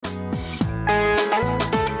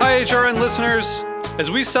HRN listeners.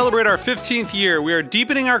 As we celebrate our 15th year, we are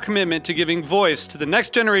deepening our commitment to giving voice to the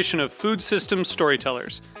next generation of food systems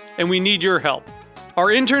storytellers, and we need your help. Our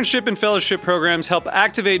internship and fellowship programs help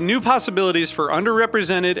activate new possibilities for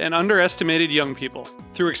underrepresented and underestimated young people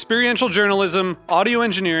through experiential journalism, audio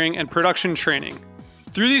engineering, and production training.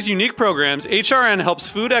 Through these unique programs, HRN helps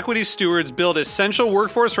food equity stewards build essential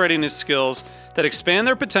workforce readiness skills that expand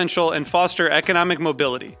their potential and foster economic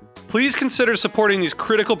mobility. Please consider supporting these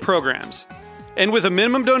critical programs. And with a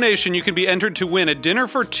minimum donation, you can be entered to win a dinner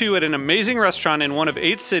for two at an amazing restaurant in one of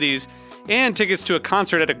 8 cities and tickets to a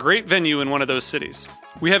concert at a great venue in one of those cities.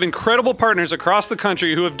 We have incredible partners across the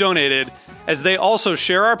country who have donated, as they also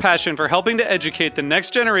share our passion for helping to educate the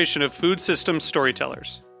next generation of food systems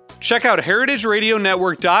storytellers. Check out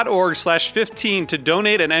heritageradionetwork.org/15 to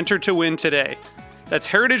donate and enter to win today. That's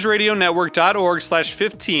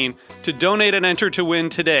heritageradionetwork.org/15 to donate and enter to win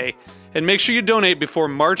today. And make sure you donate before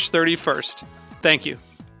March 31st. Thank you.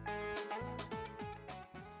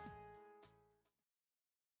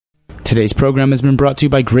 Today's program has been brought to you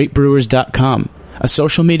by GreatBrewers.com, a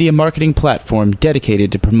social media marketing platform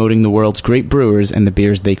dedicated to promoting the world's great brewers and the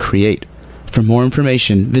beers they create. For more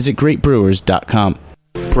information, visit GreatBrewers.com.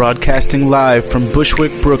 Broadcasting live from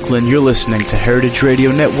Bushwick, Brooklyn, you're listening to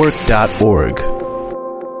HeritageRadioNetwork.org.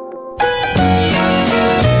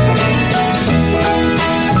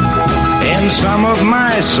 In some of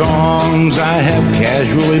my songs I have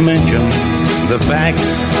casually mentioned the fact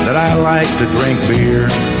that I like to drink beer.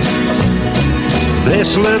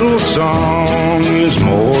 This little song is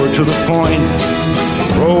more to the point.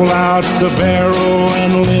 Roll out the barrel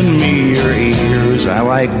and lend me your ears. I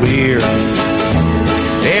like beer.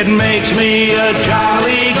 It makes me a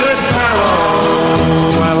jolly good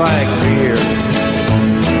fellow. I like beer.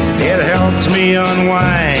 It helps me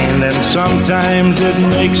unwind, and sometimes it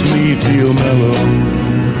makes me feel mellow.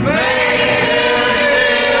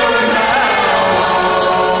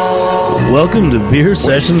 Welcome to Beer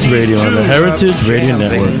Sessions Radio on the Heritage Radio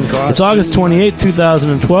Network. It's August 28,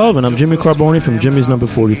 2012, and I'm Jimmy Carboni from Jimmy's Number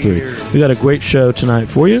 43. We got a great show tonight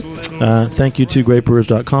for you. Thank you to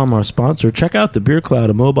GreatBrewers.com, our sponsor. Check out the Beer Cloud,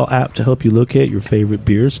 a mobile app to help you locate your favorite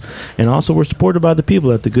beers. And also, we're supported by the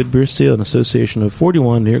people at the Good Beer Seal, an association of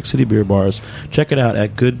 41 New York City beer bars. Check it out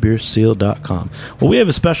at goodbeerseal.com. Well, we have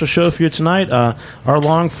a special show for you tonight. Our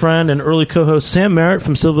long friend and early co-host Sam Merritt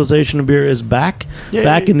from Civilization of Beer is back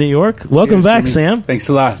in New York. Welcome back, Sam. Thanks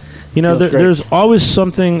a lot. You know, there's always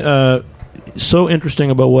something so interesting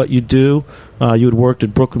about what you do. You had worked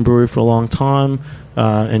at Brooklyn Brewery for a long time,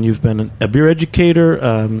 and you've been a beer educator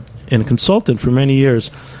and a consultant for many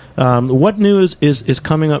years. What news is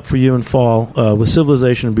coming up for you in fall with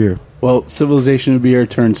Civilization of Beer? Well, Civilization of Beer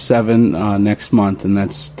turns 7 next month, and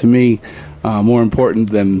that's, to me, more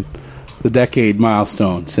important than the decade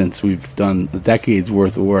milestone, since we've done a decade's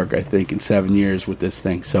worth of work, I think, in 7 years with this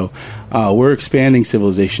thing. So we're expanding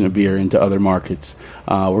Civilization of Beer into other markets.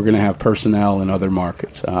 We're going to have personnel in other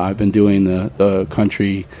markets. I've been doing the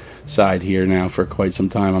country side here now for quite some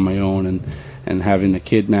time on my own, and having the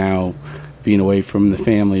kid now, being away from the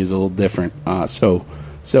family is a little different. So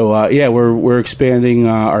we're expanding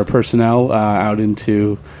our personnel out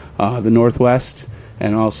into the Northwest,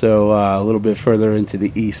 and also a little bit further into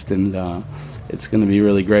the East, and it's going to be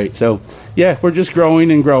really great. So, yeah, we're just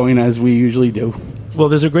growing and growing as we usually do. Well,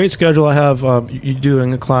 there's a great schedule. I have you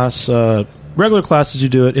doing a class, regular classes you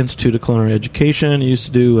do at Institute of Culinary Education. You used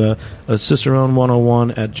to do a Cicerone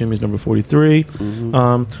 101 at Jimmy's Number 43.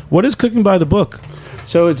 Mm-hmm. What is Cooking by the Book?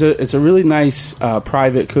 So it's a really nice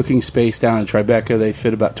private cooking space down in Tribeca. They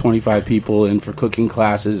fit about 25 people in for cooking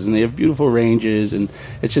classes, and they have beautiful ranges, and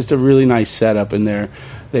it's just a really nice setup in there.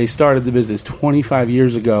 They started the business 25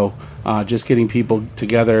 years ago, just getting people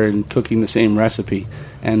together and cooking the same recipe,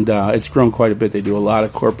 and it's grown quite a bit. They do a lot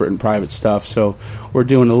of corporate and private stuff, so we're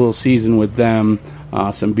doing a little season with them.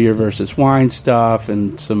 Some beer versus wine stuff,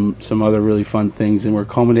 and some other really fun things, and we're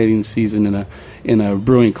culminating the season in a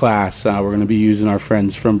brewing class. We're going to be using our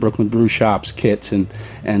friends from Brooklyn Brew Shop's kits, and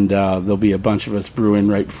there'll be a bunch of us brewing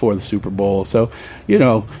right before the Super Bowl. So,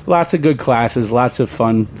 lots of good classes, lots of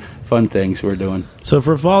fun things we're doing. So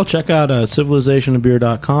for fall, check out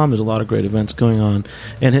civilizationofbeer.com. There's a lot of great events going on.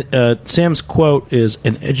 And Sam's quote is,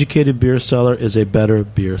 "An educated beer seller is a better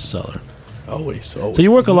beer seller." Always. So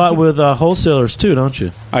you work a lot with wholesalers too, don't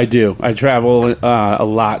you? I do. I travel a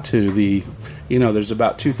lot to the, there's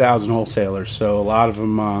about 2,000 wholesalers, so a lot of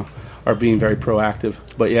them are being very proactive.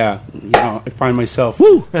 But yeah, I find myself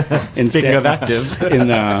in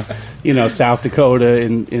South Dakota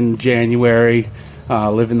in January,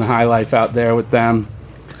 living the high life out there with them.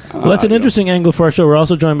 Well, that's an interesting angle for our show. We're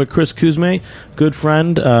also joined by Chris Kuzme, good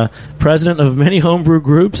friend, president of many homebrew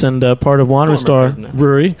groups, and part of Wandering Star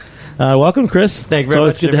Brewery. Welcome, Chris. Thank you very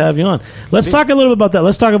much. It's always good to have you on. Let's talk a little bit about that.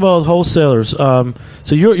 Let's talk about wholesalers. So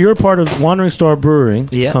you're part of Wandering Star Brewing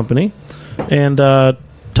Company, and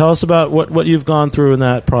tell us about what you've gone through in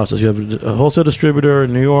that process. You have a wholesale distributor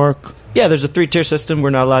in New York. Yeah, there's a 3-tier system. We're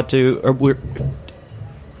not allowed to,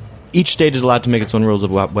 each state is allowed to make its own rules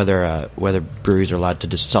about whether breweries are allowed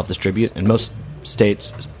to self-distribute. In most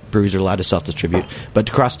states, breweries are allowed to self-distribute. But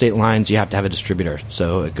to cross state lines, you have to have a distributor.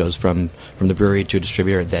 So it goes from the brewery to a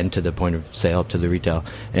distributor, then to the point of sale to the retail.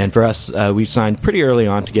 And for us, we signed pretty early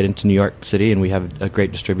on to get into New York City, and we have a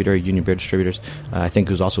great distributor, Union Beer Distributors, I think,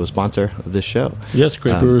 who's also a sponsor of this show. Yes,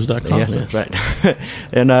 greatbrewers.com. Yes, that's right.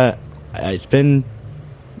 And it's been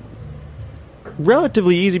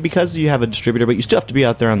relatively easy because you have a distributor, but you still have to be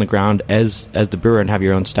out there on the ground as the brewer and have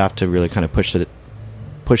your own staff to really kind of push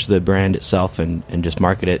the brand itself and just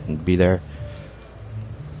market it and be there.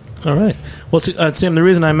 All right. Well, Sam, the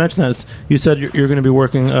reason I mentioned that is you said you're going to be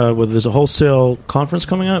working there's a wholesale conference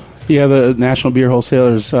coming up? Yeah, the National Beer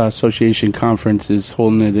Wholesalers Association conference is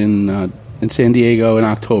holding it in San Diego in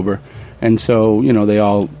October. And so, they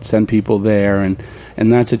all send people there, and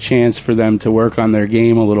that's a chance for them to work on their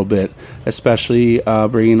game a little bit, especially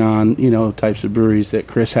bringing on, types of breweries that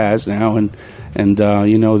Chris has now and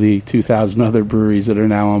the 2,000 other breweries that are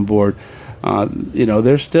now on board.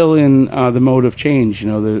 They're still in the mode of change.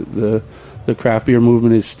 The craft beer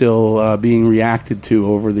movement is still being reacted to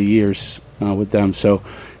over the years with them. So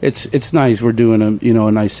it's nice. We're doing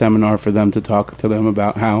a nice seminar for them to talk to them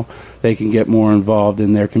about how they can get more involved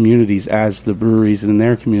in their communities as the breweries in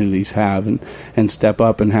their communities have, and step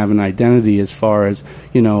up and have an identity as far as,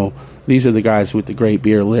 these are the guys with the great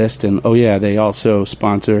beer list, and they also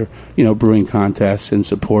sponsor, brewing contests and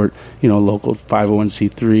support, local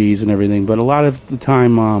 501c3s and everything. But a lot of the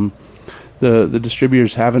time, the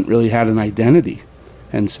distributors haven't really had an identity,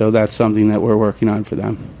 and so that's something that we're working on for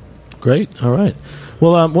them. Great. All right.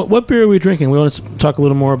 Well, what beer are we drinking? We want to talk a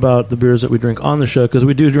little more about the beers that we drink on the show, because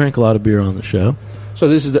we do drink a lot of beer on the show. So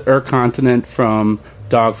this is the Continent from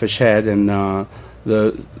Dogfish Head, and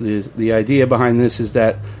the idea behind this is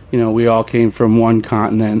that we all came from one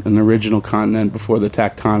continent, an original continent before the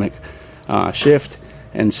tectonic shift,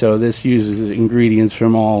 and so this uses ingredients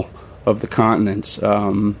from all of the continents.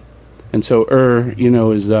 And so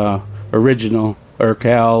is original,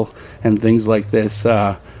 Urkel, and things like this.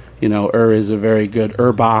 Is a very good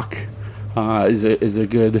Urbach, is a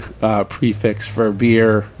good prefix for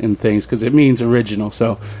beer and things, because it means original.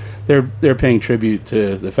 So they're paying tribute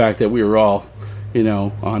to the fact that we were all,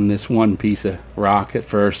 on this one piece of rock at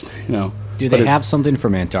first. Do they have something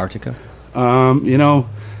from Antarctica?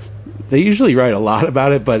 They usually write a lot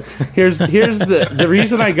about it, but here's the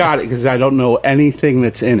reason I got it, because I don't know anything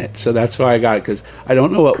that's in it. So that's why I got it, because I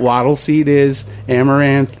don't know what wattle seed is,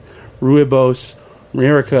 amaranth, rooibos,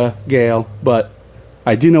 Merica, Gale, but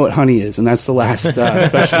I do know what honey is, and that's the last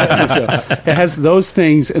specialty. So it has those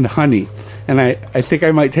things and honey, and I think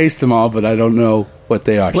I might taste them all, but I don't know what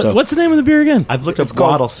they are. What's the name of the beer again? I've looked up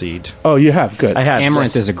wattle seed. Oh, you have? Good. I have.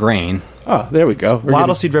 Amaranth is a grain. Oh, there we go.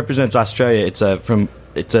 Wattle seed represents Australia. It's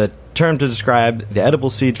a term to describe the edible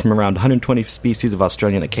seeds from around 120 species of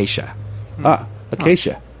Australian acacia.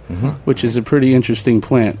 Acacia, which is a pretty interesting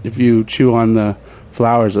plant. If you chew on the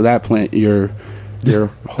flowers of that plant, your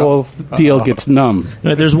whole deal gets numb.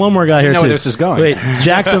 Right, there's one more guy here, too. Where this is going. Wait,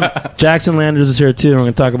 Jackson Landers is here, too, and we're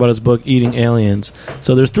going to talk about his book, Eating Aliens.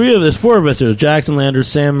 So there's four of us here. Jackson Landers,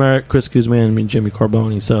 Sam Merrick, Chris Kuzman, and me, Jimmy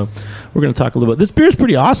Carboni. So we're going to talk a little bit. This beer's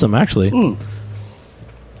pretty awesome, actually.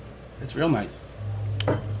 It's real nice.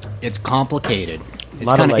 It's complicated.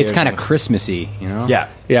 It's kind of Christmassy,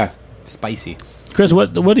 Yeah. Spicy. Chris,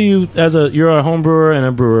 what do you, you're a home brewer and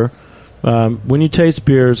a brewer, when you taste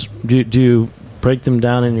beers, do you break them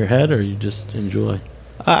down in your head, or you just enjoy?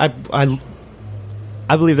 I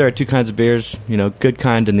believe there are two kinds of beers, good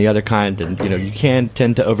kind and the other kind, and you can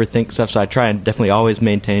tend to overthink stuff. So I try and definitely always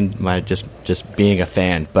maintain my just being a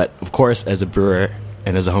fan. But of course, as a brewer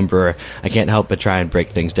and as a home brewer, I can't help but try and break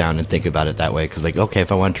things down and think about it that way. Because okay,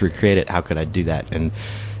 if I wanted to recreate it, how could I do that? And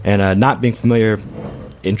not being familiar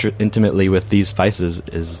intimately with these spices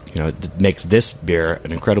is it makes this beer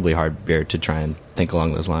an incredibly hard beer to try and think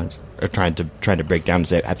along those lines, or trying to break down and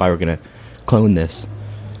say, if I were going to clone this,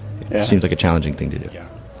 it seems like a challenging thing to do. Yeah.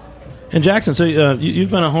 And Jackson, so you've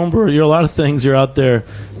been a home brewer. You're a lot of things. You're out there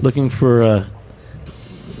looking for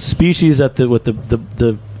species with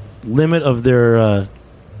the limit of their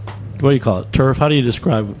what do you call it? Turf? How do you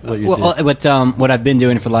describe what you do? What I've been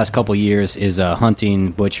doing for the last couple of years is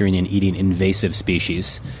hunting, butchering, and eating invasive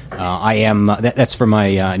species. That's for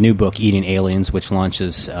my new book, Eating Aliens, which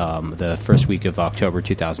launches the first week of October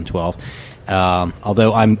 2012.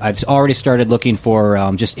 Although I've already started looking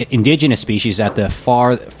for just indigenous species at the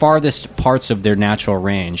farthest parts of their natural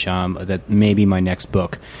range. That may be my next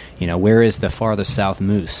book. Where is the farthest south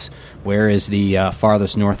moose? Where is the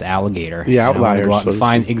farthest north alligator? The outliers. Go out and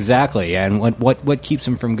find exactly, and what keeps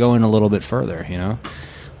them from going a little bit further?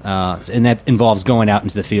 And that involves going out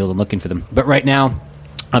into the field and looking for them. But right now,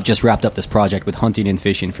 I've just wrapped up this project with hunting and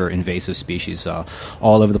fishing for invasive species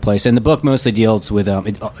all over the place, and the book mostly deals with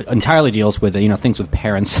entirely deals with things with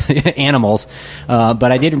parents, animals. But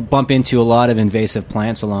I did bump into a lot of invasive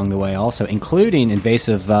plants along the way, also, including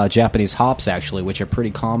invasive Japanese hops, actually, which are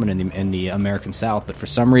pretty common in the American South. But for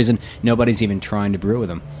some reason, nobody's even trying to brew with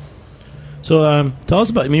them. So tell us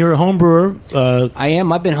about. You're a home brewer. I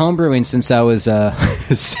am. I've been homebrewing since I was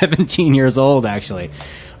 17 years old. Actually.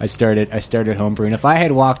 I started homebrewing. If I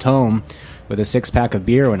had walked home with a 6-pack of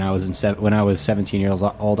beer when I was 17 years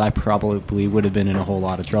old, I probably would have been in a whole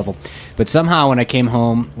lot of trouble. But somehow, when I came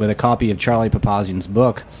home with a copy of Charlie Papazian's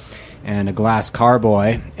book and a glass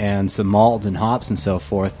carboy and some malt and hops and so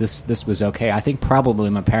forth, this was okay. I think probably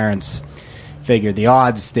my parents figured the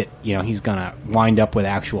odds that he's gonna wind up with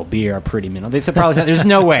actual beer are pretty minimal. They probably thought, there's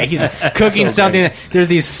no way he's cooking something. There's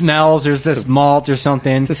these smells. There's this malt or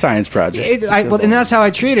something. It's a science project. And that's how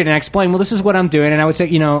I treat it. And I explained, well, this is what I'm doing. And I would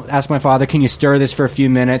say, ask my father, can you stir this for a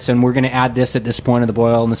few minutes? And we're going to add this at this point of the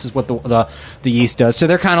boil. And this is what the yeast does. So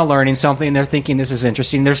they're kind of learning something. They're thinking this is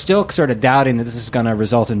interesting. They're still sort of doubting that this is going to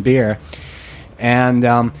result in beer.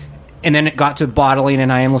 And then it got to bottling,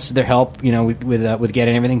 and I enlisted their help, with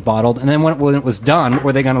getting everything bottled. And then when it was done,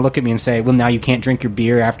 were they going to look at me and say, well, now you can't drink your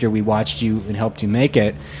beer after we watched you and helped you make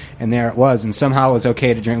it? And there it was. And somehow it was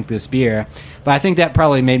okay to drink this beer. But I think that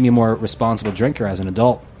probably made me a more responsible drinker as an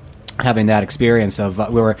adult, having that experience of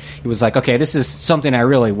it was like, okay, this is something I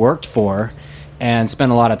really worked for and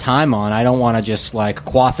spent a lot of time on. I don't want to just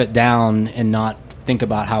quaff it down and not think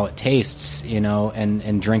about how it tastes,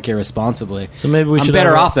 and drink irresponsibly. So maybe I'm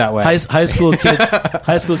better off that way. High school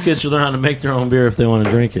kids should learn how to make their own beer if they want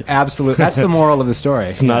to drink it. Absolutely, that's the moral of the story.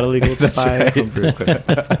 It's not illegal to buy homebrew equipment.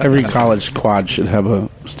 Every college quad should have a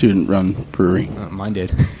student-run brewery. Mine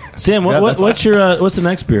did. Sam, what's the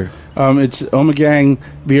next beer? It's Omegang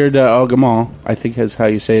Bière de Algamont, I think is how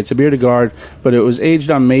you say it. It's a Bière de Garde, but it was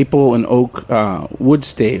aged on maple and oak wood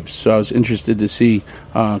staves. So I was interested to see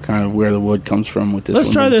kind of where the wood comes from with this. Let's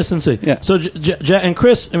try this and see. Yeah. So, and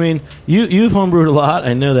Chris, you've homebrewed a lot.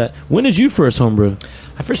 I know that. When did you first homebrew?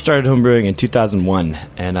 I first started homebrewing in 2001,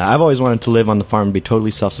 and I've always wanted to live on the farm and be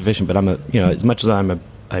totally self-sufficient. But as much as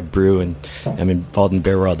I brew and I'm involved in the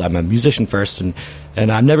beer world, I'm a musician first, and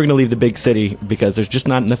I'm never going to leave the big city because there's just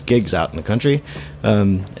not enough gigs out in the country,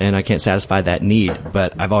 and I can't satisfy that need.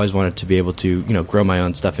 But I've always wanted to be able to, grow my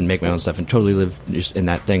own stuff and make my own stuff and totally live just in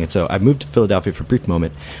that thing. And so I moved to Philadelphia for a brief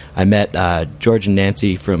moment. I met George and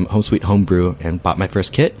Nancy from Home Sweet Homebrew and bought my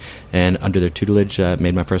first kit, and under their tutelage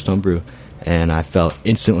made my first homebrew. And I fell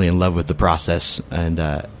instantly in love with the process, and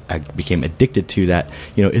I became addicted to that.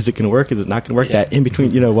 Is it going to work? Is it not going to work? Yeah. That in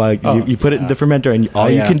between, while you put it in the fermenter, and all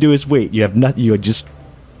you can do is wait. You have nothing. You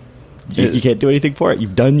can't do anything for it.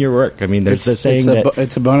 You've done your work. There's the saying that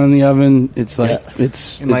it's a bun in the oven. It's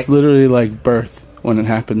it's literally like birth when it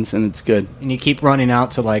happens, and it's good. And you keep running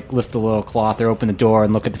out to lift the little cloth or open the door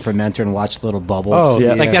and look at the fermenter and watch the little bubbles. Oh,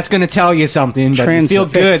 yeah. That's going to tell you something, but you feel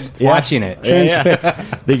good watching it. Transfixed.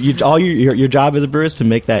 Your job as a brewer is to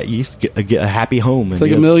make that yeast get a happy home. It's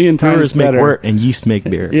like a million times brewers better. Make wort and yeast make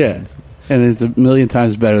beer. Yeah. And it's a million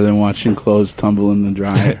times better than watching clothes tumble in the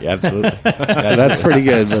dryer. Yeah, absolutely. That's pretty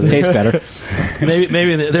good. It tastes better.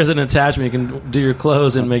 Maybe there's an attachment. You can do your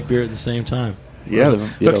clothes and make beer at the same time. Yeah.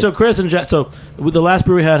 So Chris and Jack. So with the last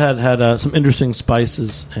brew we had some interesting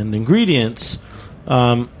spices and ingredients.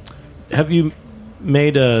 Have you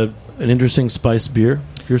made an interesting spice beer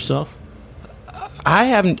yourself? I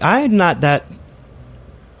haven't. I'm not that.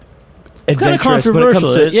 It's kind of controversial.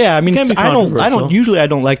 I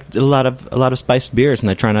don't like a lot of spiced beers, and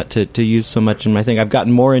I try not to use so much in my thing. I've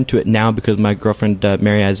gotten more into it now because my girlfriend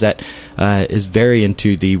Mary Azette is very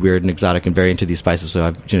into the weird and exotic and very into these spices. So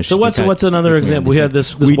I've So what's another example? We had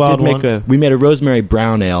this wild one. We made a rosemary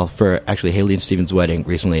brown ale for actually Haley and Steven's wedding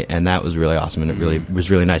recently, and that was really awesome, and it really was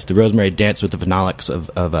really nice. The rosemary danced with the phenolics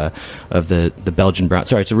of the Belgian brown.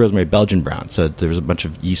 Sorry, it's a rosemary Belgian brown. So there was a bunch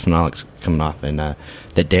of yeast phenolics coming off, and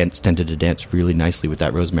that tended to dance really nicely with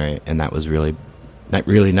that rosemary, and that was really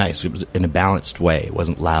nice. It was in a balanced way. It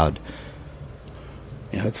wasn't loud.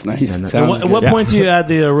 Yeah, that's nice. And At what point do you add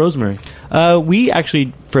the rosemary? We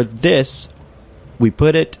actually, for this, we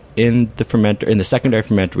put it in the fermenter, in the secondary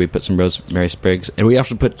fermenter. We put some rosemary sprigs, and we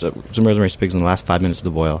also put some rosemary sprigs in the last 5 minutes of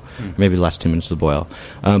the boil, maybe the last 2 minutes of the boil.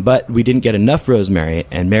 But we didn't get enough rosemary,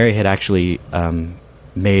 and Mary had actually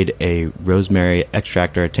made a rosemary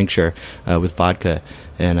extract or a tincture with vodka,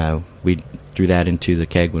 and we threw that into the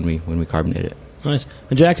keg when we carbonated it. Nice.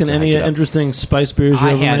 And Jackson, any interesting spice beers you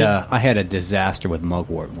ever made? I had a disaster with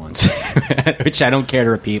mugwort once, which I don't care to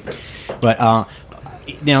repeat. But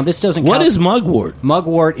now this doesn't. What count. is mugwort?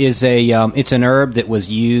 Mugwort is it's an herb that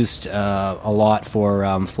was used a lot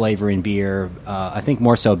for flavoring beer. I think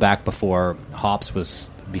more so back before hops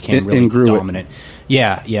became really dominant.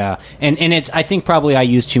 Yeah, and it's. I think probably I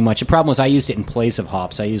used too much. The problem was I used it in place of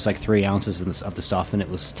hops. I used like 3 ounces of the stuff, and it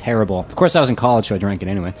was terrible. Of course, I was in college, so I drank it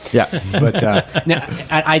anyway. Yeah, but now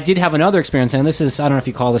I did have another experience, and this is, I don't know if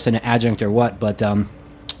you call this an adjunct or what, but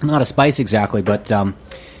not a spice exactly, but.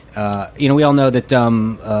 We all know that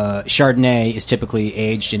Chardonnay is typically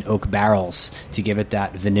aged in oak barrels to give it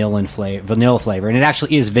that vanilla flavor, and it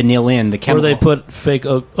actually is vanillin, the chemical. Or they put fake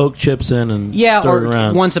oak chips in and stir it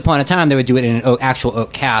around. Once upon a time they would do it in an actual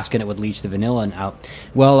oak cask, and it would leach the vanilla out.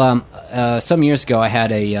 Well, some years ago I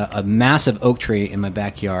had a massive oak tree in my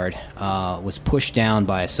backyard. Was pushed down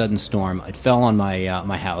by a sudden storm. It fell on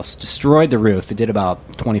my house, destroyed the roof. It did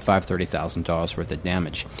about $25,000-$30,000 worth of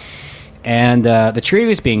damage. And the tree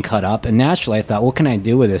was being cut up, and naturally I thought, what can I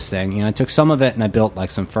do with this thing? I took some of it and I built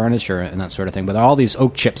like some furniture and that sort of thing. But there are all these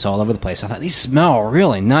oak chips all over the place. I thought, these smell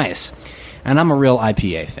really nice. And I'm a real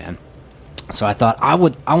IPA fan. So I thought I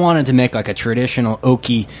wanted to make like a traditional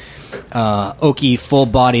oaky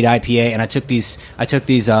full-bodied IPA, and I took these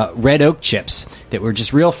red oak chips that were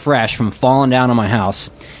just real fresh from falling down on my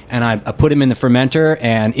house, and I put them in the fermenter,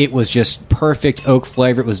 and it was just perfect oak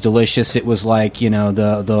flavor. It was delicious. It was like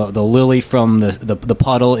the lily from the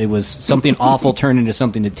puddle. It was something awful turned into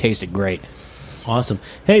something that tasted great. Awesome.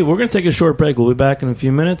 Hey, we're going to take a short break. We'll be back in a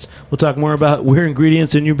few minutes. We'll talk more about weird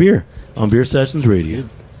ingredients in your beer on Beer Sessions Radio.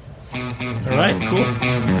 All right, cool.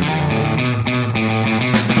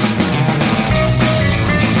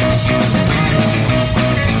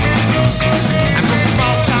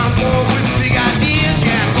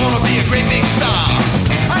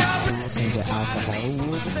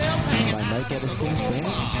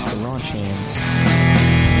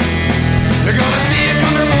 They're gonna see a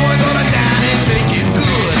country boy go to town and make it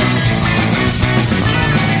good.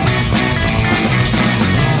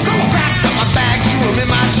 So I packed up my bags, threw them in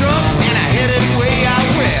my trunk, and I headed way out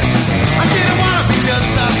west. I didn't want to be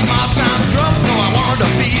just a small town drunk, no, I wanted to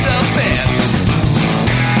be the best.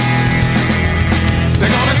 They're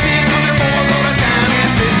gonna see a country boy go to town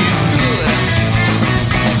and make it good.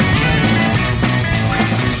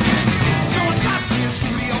 So I got me a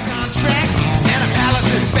studio contract and a palace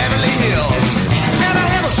in Beverly Hills. And I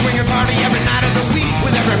have a swinging party every night of the week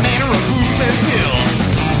with every manner of booze and pills.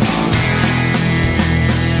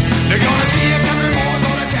 They're gonna see a country boy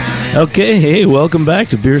go to town. Okay, hey, welcome back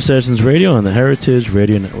to Beer Sessions Radio on the Heritage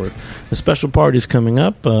Radio Network. A special party is coming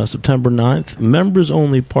up September 9th,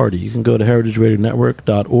 members-only party. You can go to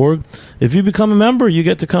heritageradionetwork.org. If you become a member, you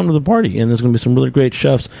get to come to the party, and there's going to be some really great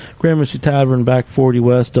chefs. Gramercy Tavern, Back 40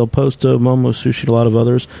 West, Del Posto, Momo Sushi, a lot of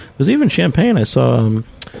others. There's even champagne. I saw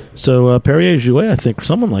Perrier Jouet, I think, or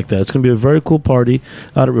someone like that. It's going to be a very cool party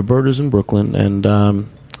out at Roberta's in Brooklyn, and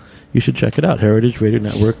you should check it out,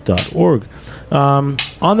 heritageradionetwork.org. On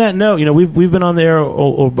that note, we've been on the air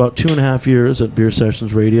about 2.5 years at Beer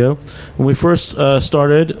Sessions Radio. When we first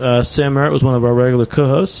started, Sam Merritt was one of our regular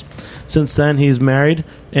co-hosts. Since then, he's married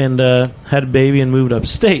and had a baby and moved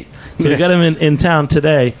upstate. So we got him in town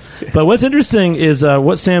today. But what's interesting is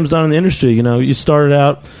what Sam's done in the industry. You started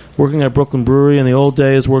out working at Brooklyn Brewery in the old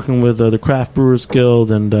days, working with the Craft Brewers Guild,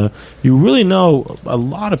 and you really know a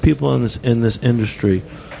lot of people in this industry.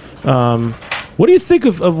 What do you think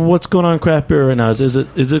of what's going on in craft beer right now? Is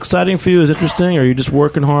it exciting for you? Is it interesting? Or are you just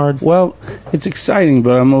working hard? Well, it's exciting,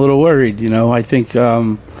 but I'm a little worried. I think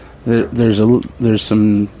there's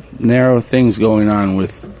some narrow things going on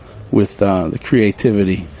with the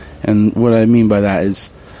creativity, and what I mean by that is,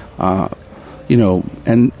 and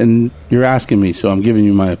you're asking me, so I'm giving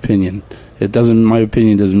you my opinion. My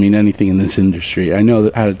opinion doesn't mean anything in this industry. I know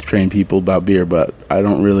how to train people about beer, but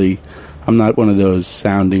I'm not one of those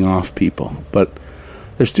sounding off people, but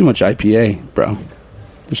there's too much IPA, bro.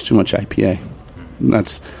 There's too much IPA.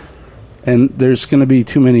 And there's going to be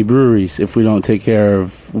too many breweries if we don't take care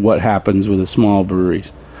of what happens with the small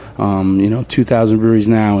breweries. 2,000 breweries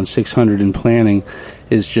now and 600 in planning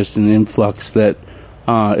is just an influx that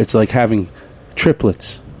it's like having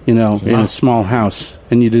triplets in a small house,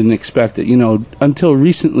 and you didn't expect it. Until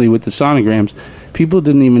recently with the sonograms, people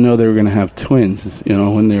didn't even know they were going to have twins.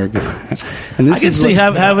 When they were going. And I can see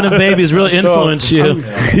having a baby has really influenced you.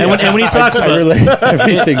 And when he talks about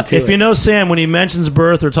everything, if you know Sam, when he mentions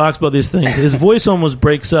birth or talks about these things, his voice almost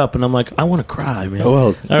breaks up, and I'm like, I want to cry, man. Well,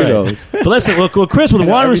 all right. But listen, well, Chris, with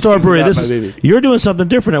Wandering Star Brewery, you're doing something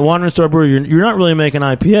different at Wandering Star Brewery. You're not really making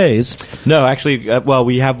IPAs. No, actually,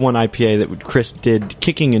 we have one IPA that Chris did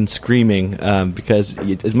kicking and screaming because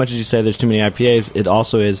as much as you say there's too many IPAs, it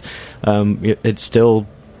also is it's still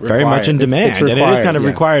very much in demand, it's and it is kind of yeah.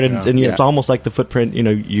 required, and it's almost like the footprint.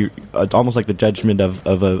 It's almost like the judgment of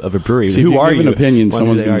a brewery. So Who are you? An opinion,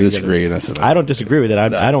 someone's going to disagree. I don't disagree with it.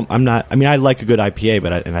 I'm not. I mean, I like a good IPA,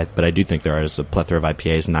 but I do think there is a plethora of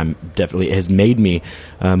IPAs, and it has made me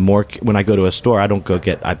more. When I go to a store, I don't go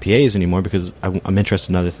get IPAs anymore because I'm interested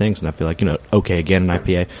in other things, and I feel like okay, again, an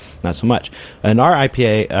IPA, not so much. And our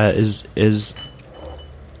IPA is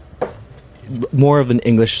more of an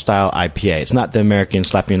English style IPA. It's not the American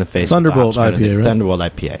slap you in the face Thunderbolt IPA, right? Thunderbolt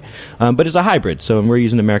IPA, but it's a hybrid. So we're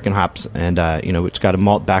using American hops, and it's got a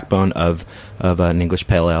malt backbone of an English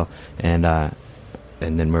pale ale, and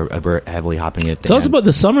then we're heavily hopping it. Tell us about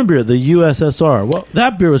the summer beer, the USSR. Well,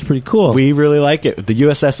 that beer was pretty cool. We really like it. The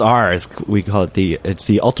USSR is, we call it it's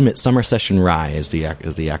the Ultimate Summer Session Rye is the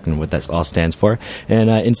acronym what that all stands for. And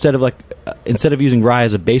instead of using rye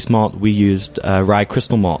as a base malt, we used rye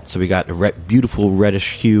crystal malt. So we got a beautiful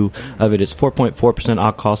reddish hue of it. It's 4.4%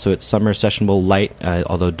 alcohol, so it's summer sessionable light,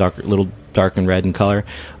 although little dark and red in color,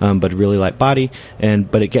 but really light body.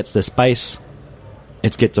 But it gets the spice.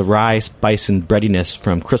 It gets a rye spice and breadiness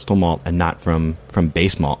from crystal malt and not from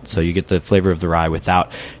base malt. So you get the flavor of the rye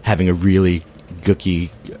without having a really gooky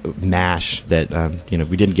mash that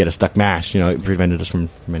we didn't get a stuck mash. It prevented us from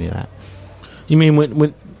any of that. You mean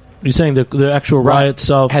when you're saying the actual rye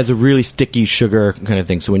itself has a really sticky sugar kind of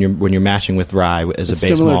thing? So when you're mashing with rye as a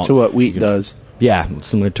base similar malt, to what wheat does. Yeah,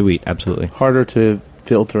 similar to wheat. Absolutely. Harder to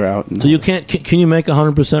filter out. So you can't? Can you make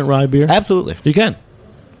 100% rye beer? Absolutely, you can.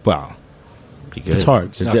 Wow. It's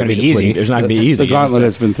hard. It's not going to be easy. It's not going to be easy. The gauntlet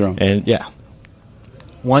has been thrown. And yeah.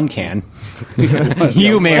 One can.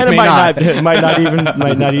 You may or and may not. It might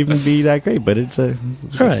not even be that great, but it's a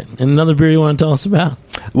all right. And another beer you want to tell us about?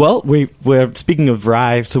 Well, we're speaking of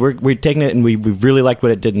rye, so we're taking it, and we really liked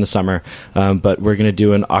what it did in the summer. But we're going to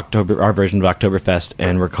do our version of Oktoberfest,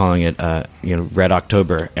 and we're calling it Red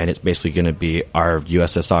October, and it's basically going to be our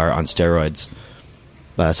USSR on steroids.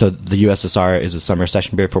 So the USSR is a summer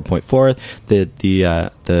session beer, 4.4.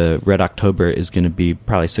 The Red October is going to be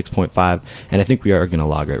probably 6.5, and I think we are going to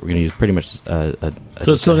lager it. We're going to use pretty much. So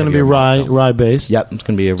it's still going to be rye based. Yep, it's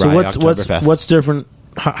going to be a rye Oktoberfest. What's different?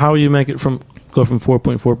 How you make it go from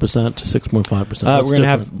 4.4% to 6.5%?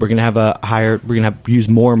 We're going to have a higher. We're going to use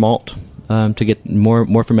more malt to get more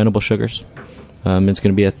fermentable sugars. It's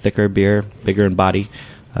going to be a thicker beer, bigger in body.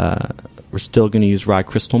 We're still going to use rye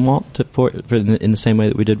crystal malt in the same way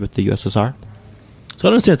that we did with the USSR. So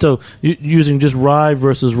I understand. So using just rye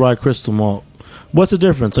versus rye crystal malt, what's the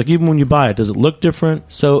difference? Like even when you buy it, does it look different?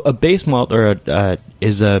 So a base malt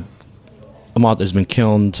is a malt that's been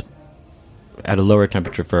kilned at a lower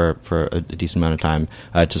temperature for a decent amount of time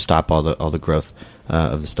to stop all the growth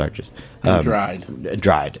of the starches.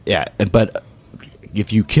 Dried, yeah. But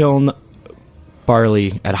if you kiln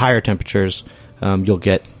barley at higher temperatures, you'll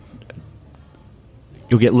get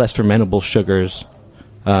less fermentable sugars,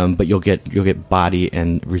 but you'll get body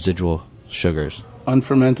and residual sugars.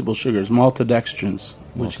 Unfermentable sugars, maltodextrins,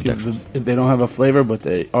 which they don't have a flavor, but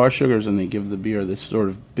they are sugars, and they give the beer this sort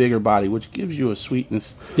of bigger body, which gives you a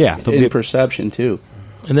sweetness in perception, too.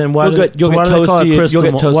 And then why do they call it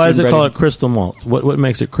crystal malt? Why does it call it crystal malt? What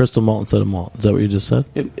makes it crystal malt instead of malt? Is that what you just said?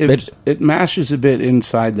 It mashes a bit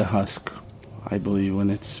inside the husk, I believe, when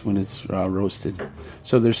it's roasted.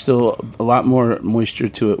 So there's still a lot more moisture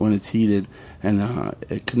to it when it's heated, and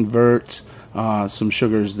it converts some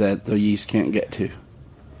sugars that the yeast can't get to.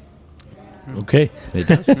 Okay. It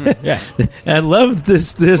does. Yes. I love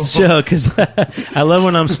this show because I love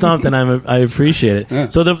when I'm stumped, and I appreciate it. Yeah.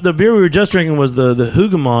 So the beer we were just drinking was the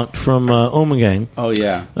Hugemont from Ommegang. Oh,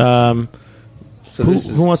 yeah. So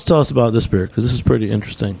who wants to tell us about this beer? Because this is pretty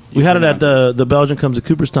interesting. We had it at the Belgian Comes to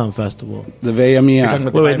Cooperstown Festival. The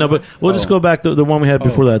Veillamiat. Wait, no, but we'll just go back to the one we had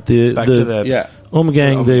before that. The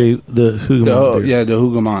Ommegang, the Hugemont beer. The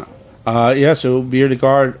Hugemont. So Bière de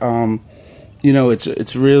Garde,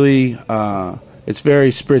 it's really it's very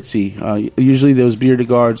spritzy. Usually those Bière de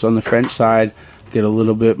Gardes on the French side get a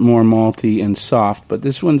little bit more malty and soft, but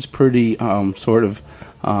this one's pretty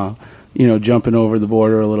jumping over the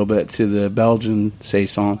border a little bit to the Belgian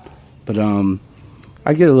saison. But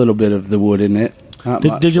I get a little bit of the wood in it.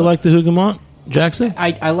 Did you like the Hougemont, Jackson?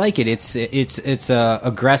 I like it. It's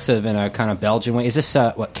aggressive in a kind of Belgian way. Is this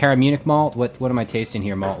what Munich malt? What am I tasting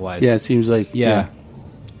here malt wise? Yeah, it seems like yeah.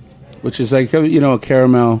 Which is like a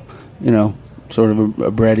caramel, sort of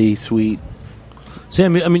a bready, sweet.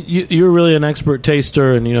 Sam, I mean, you're really an expert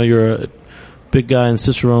taster, and you're a big guy in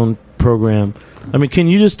Cicerone program. I mean, can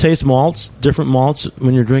you just taste malts, different malts,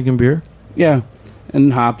 when you're drinking beer? Yeah,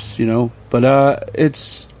 and hops, but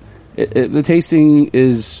the tasting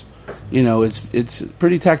is, it's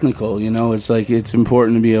pretty technical. It's like it's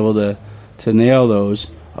important to be able to nail those.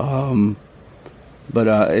 But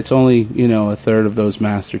it's only a third of those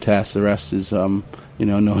master tests. The rest is knowing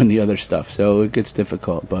the other stuff. So it gets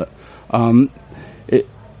difficult. But if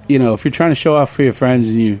you're trying to show off for your friends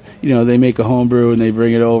and they make a homebrew and they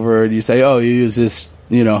bring it over and you say, oh, you use this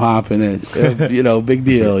hop in it, big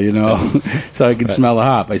deal, so I can smell the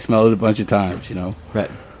hop. I smell it a bunch of times,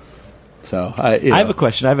 Right. So I have a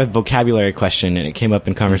question. I have a vocabulary question, and it came up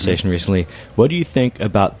in conversation recently. What do you think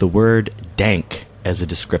about the word dank as a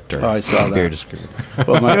descriptor? Oh, I saw that. Beer descriptor.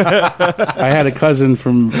 Well, I had a cousin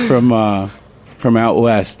from out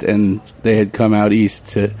west, and they had come out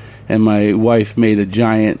east and my wife made a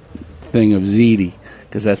giant thing of ziti,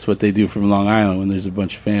 because that's what they do from Long Island when there's a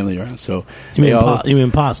bunch of family around. So you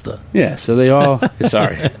mean pasta? Yeah. So they all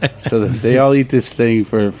So they all eat this thing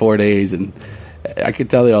for 4 days, and I could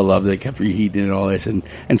tell they all loved it. They kept reheating it and all this, and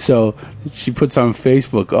so she puts on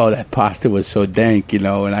Facebook, "Oh, that pasta was so dank," and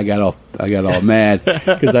I got all mad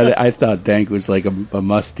because I thought dank was like a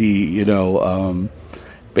musty,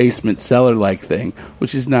 basement cellar like thing,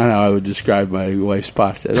 which is not how I would describe my wife's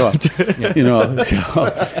pasta at all.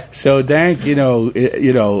 So dank,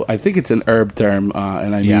 I think it's an herb term,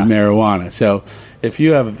 and I mean marijuana. So if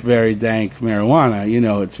you have very dank marijuana,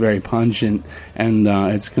 it's very pungent, and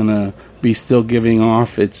it's gonna be still giving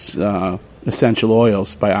off its essential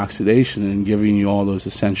oils by oxidation and giving you all those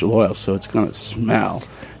essential oils. So it's gonna smell,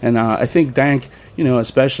 and I think dank,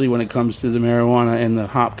 especially when it comes to the marijuana and the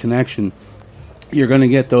hop connection, you're going to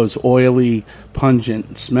get those oily,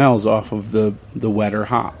 pungent smells off of the wetter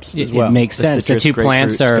hops as well. It makes sense. The two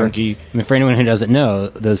plants are, skunky. For anyone who doesn't know,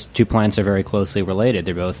 those two plants are very closely related.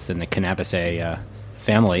 They're both in the Cannabisaceae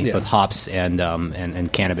family, both hops and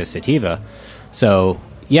cannabis sativa. So,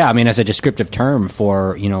 as a descriptive term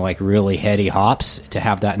for, like really heady hops, to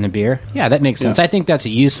have that in a beer, that makes sense. I think that's a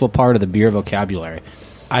useful part of the beer vocabulary.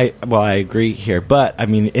 I agree here, but I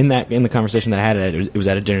mean, in the conversation that I had, it was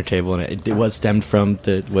at a dinner table, and it was stemmed from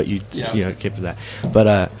what you came from that.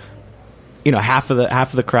 But half of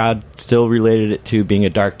the crowd still related it to being a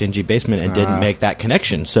dark, dingy basement and didn't make that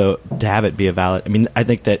connection. So to have it be a valid, I mean, I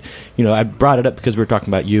think that I brought it up because we were talking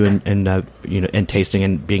about you and tasting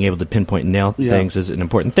and being able to pinpoint and nail things is an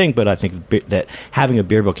important thing. But I think that having a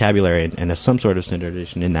beer vocabulary and some sort of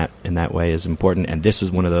standardization in that way is important. And this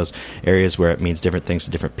is one of those areas where it means different things to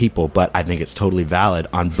different people. But I think it's totally valid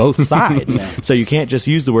on both sides. So you can't just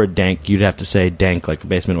use the word dank. You'd have to say dank like a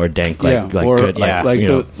basement, or dank like good,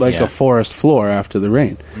 like a forest floor after the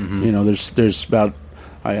rain. There's about,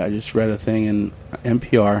 I just read a thing in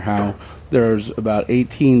NPR how there's about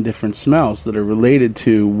 18 different smells that are related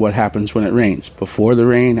to what happens when it rains, before the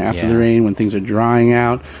rain, after the rain, when things are drying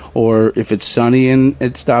out, or if it's sunny and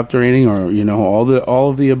it stopped raining, or all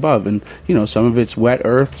of the above. And some of it's wet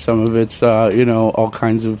earth, some of it's all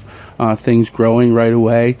kinds of things growing right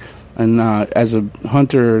away. And as a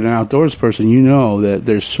hunter and outdoors person, that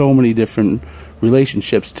there's so many different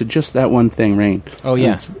relationships to just that one thing, rain. Oh,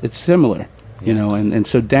 yeah. It's similar, and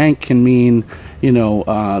so dank can mean,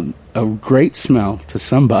 a great smell to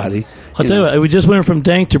somebody. I'll tell you what, we just went from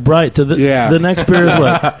dank to bright to the next beer is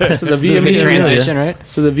what? So the Via Emilia, transition, right?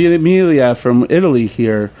 So the Via Emilia from Italy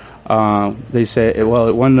here, they say, it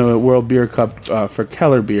won the World Beer Cup for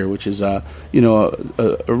Keller beer, which is, a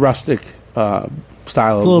rustic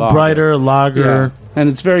style of a little lager. brighter lager. Yeah. And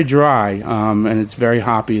it's very dry, and it's very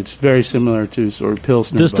hoppy. It's very similar to sort of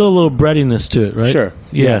Pilsner. There's still a little breadiness to it, right? Sure.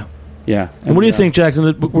 Yeah. And what do you think, Jackson?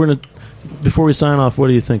 We're gonna, before we sign off, what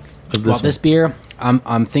do you think of this? Well, this beer,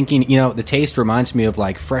 I'm thinking, the taste reminds me of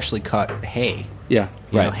like freshly cut hay. Yeah.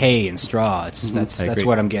 Hay and straw. That's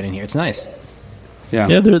what I'm getting here. It's nice.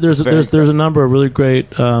 Yeah. There's a number of really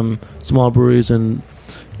great small breweries in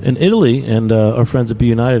Italy, and our friends at Be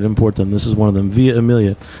United import them. This is one of them, Via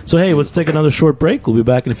Emilia. So, hey, let's take another short break. We'll be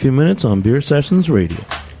back in a few minutes on Beer Sessions Radio.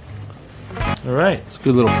 All right. It's a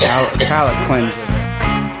good little palate cleanser.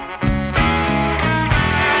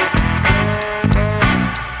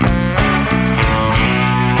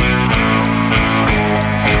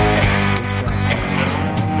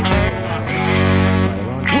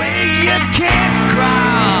 Well, you can't cry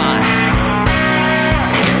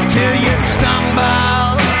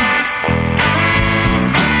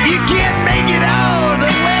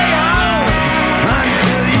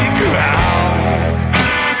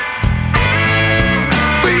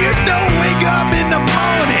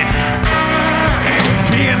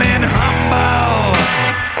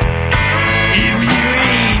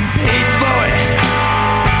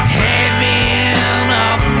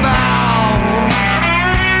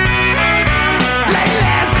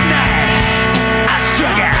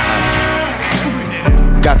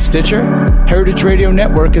Got Stitcher? Heritage Radio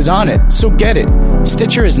Network is on it, so get it.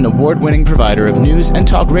 Stitcher is an award-winning provider of news and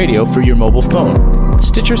talk radio for your mobile phone.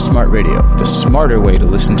 Stitcher Smart Radio, the smarter way to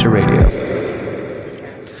listen to radio.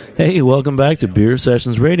 Hey, welcome back to Beer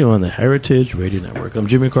Sessions Radio on the Heritage Radio Network. I'm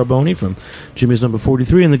Jimmy Carboni from Jimmy's Number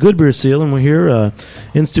 43 and the Good Beer Seal, and we're here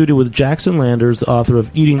in studio with Jackson Landers, the author of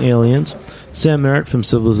Eating Aliens, Sam Merritt from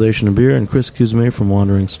Civilization of Beer, and Chris Kuzme from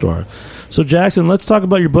Wandering Star. So, Jackson, let's talk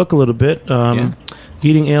about your book a little bit.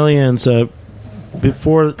 Eating Aliens.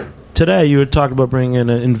 Before today, you had talked about bringing in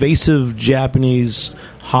an invasive Japanese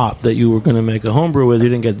hop that you were going to make a homebrew with. You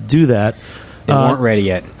didn't get to do that. They weren't ready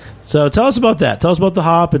yet. So tell us about that. Tell us about the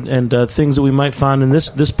hop and things that we might find in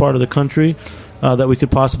this part of the country that we could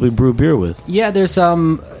possibly brew beer with. Yeah, there's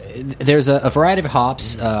a variety of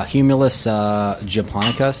hops, Humulus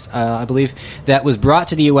japonicus, I believe, that was brought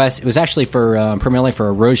to the U.S. It was actually for primarily for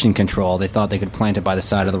erosion control. They thought they could plant it by the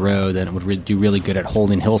side of the road, and it would do really good at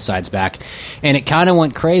holding hillsides back. And it kind of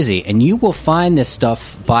went crazy. And you will find this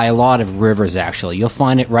stuff by a lot of rivers, actually. You'll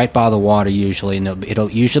find it right by the water, usually, and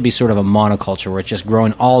it'll usually be sort of a monoculture where it's just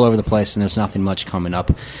growing all over the place, and there's nothing much coming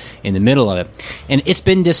up in the middle of it. And it's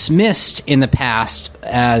been dismissed in the past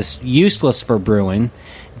as useless for brewing.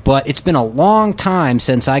 But it's been a long time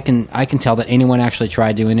since I can tell that anyone actually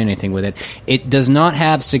tried doing anything with it. It does not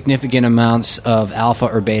have significant amounts of alpha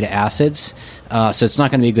or beta acids, so it's not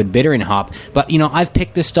going to be a good bittering hop. But I've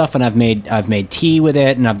picked this stuff and I've made tea with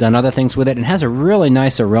it, and I've done other things with it, and it has a really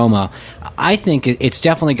nice aroma. I think it's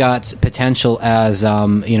definitely got potential as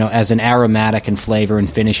as an aromatic and flavor and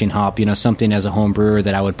finishing hop. Something as a home brewer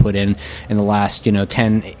that I would put in the last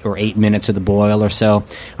 10 or 8 minutes of the boil or so.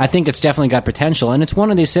 I think it's definitely got potential, and it's one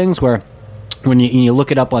of these things where when you look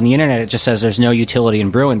it up on the internet, it just says there's no utility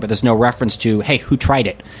in brewing, but there's no reference to, hey, who tried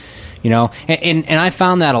it? And I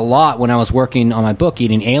found that a lot when I was working on my book,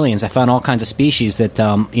 Eating Aliens. I found all kinds of species that,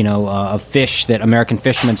 of fish that American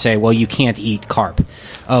fishermen say, well, you can't eat carp.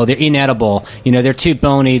 Oh, they're inedible. They're too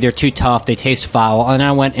bony. They're too tough. They taste foul. And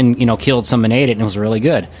I went and, killed some and ate it, and it was really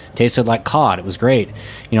good. Tasted like cod. It was great.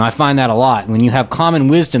 I find that a lot. When you have common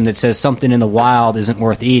wisdom that says something in the wild isn't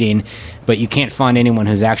worth eating, but you can't find anyone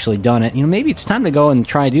who's actually done it, maybe it's time to go and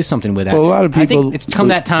try and do something with that. Well, a lot of people, I think it's come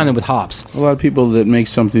that time with hops. A lot of people that make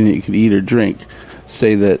something that you can eat or drink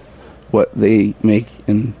say that what they make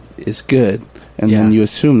is good, and then you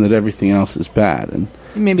assume that everything else is bad. And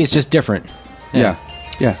maybe it's just different. Yeah.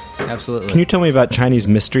 Absolutely. Can you tell me about Chinese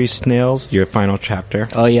mystery snails, your final chapter?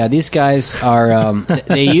 Oh, yeah. These guys are,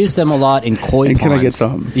 they use them a lot in koi ponds. Can I get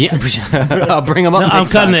some? Yeah. I'll bring them up. No, I'm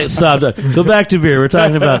cutting it. Stop. Go back to beer. We're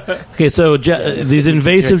talking about, okay, so these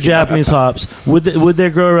invasive Japanese hops, would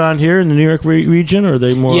they grow around here in the New York region, or are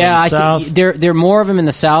they more in the south? There are more of them in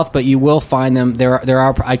the south, but you will find them. There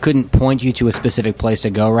are. I couldn't point you to a specific place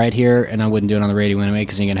to go right here, and I wouldn't do it on the radio anyway,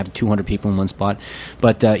 because you're going to have 200 people in one spot.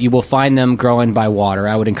 But you will find them growing by water.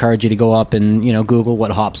 I would encourage you to go up and Google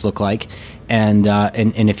what hops look like, and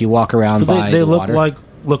if you walk around by the water, they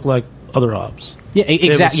look like other hops. Yeah,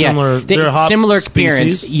 exactly. They're hop similar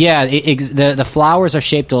appearance. species? Yeah, the flowers are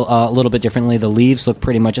shaped a little bit differently. The leaves look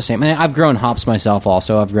pretty much the same. And I've grown hops myself.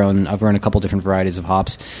 Also, I've grown a couple different varieties of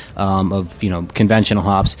hops, of conventional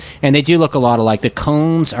hops, and they do look a lot alike. The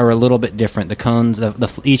cones are a little bit different. The cones,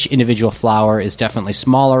 each individual flower is definitely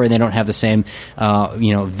smaller, and they don't have the same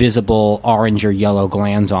visible orange or yellow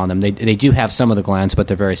glands on them. They do have some of the glands, but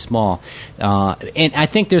they're very small. And I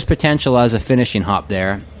think there's potential as a finishing hop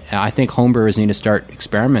there. I think homebrewers need to start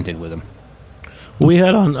experimenting with them. We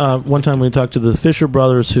had on one time we talked to the Fisher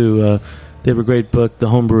brothers, who they have a great book, The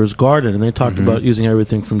Homebrewer's Garden, and they talked about using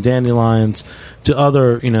everything from dandelions to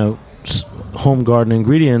other home garden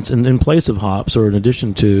ingredients in place of hops or in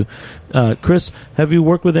addition to. Chris, have you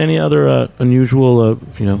worked with any other unusual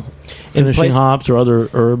finishing hops or other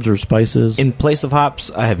herbs or spices? In place of hops,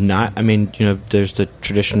 I have not. I mean, there's the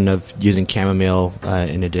tradition of using chamomile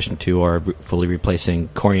in addition to or fully replacing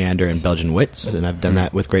coriander and Belgian wits, and I've done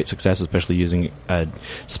that with great success, especially using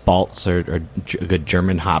spalts or a good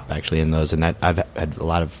German hop actually in those, and that I've had a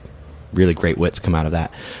lot of really great wits come out of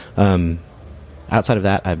that. Outside of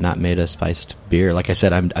that, I've not made a spiced beer. Like I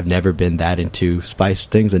said, I've never been that into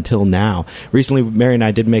spiced things until now. Recently, Mary and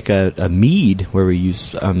I did make a mead where we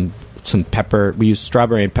used some pepper. We used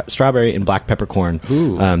strawberry and black peppercorn,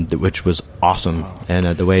 which was awesome. And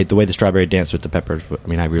the way the strawberry danced with the peppers, I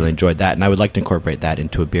mean, I really enjoyed that. And I would like to incorporate that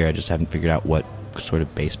into a beer. I just haven't figured out what sort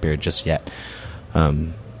of base beer just yet.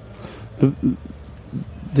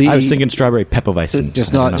 I was thinking strawberry Pepperweizen.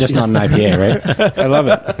 Just not an IPA, right? I love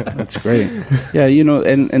it. That's great. Yeah,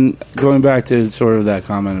 and going back to sort of that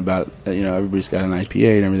comment about everybody's got an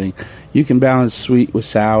IPA and everything, you can balance sweet with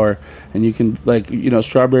sour, and you can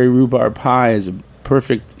strawberry rhubarb pie is a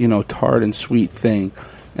perfect tart and sweet thing,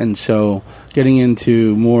 and so getting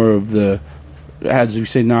into more of the, as we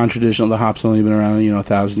say, non-traditional, the hop's only been around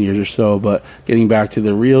 1,000 years or so, but getting back to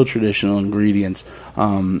the real traditional ingredients,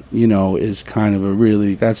 is kind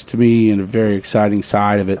of that's to me a very exciting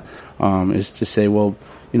side of it, is to say, well,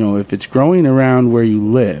 if it's growing around where you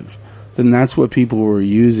live, then that's what people were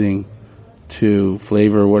using to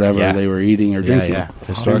flavor whatever they were eating or drinking. Yeah,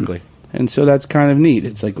 historically. And so that's kind of neat.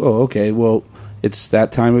 It's like, oh, okay, well, it's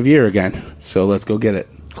that time of year again, so let's go get it.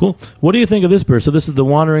 Cool. What do you think of this beer? So this is the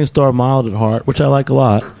Wandering Star Mild at Heart, which I like a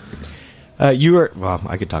lot. I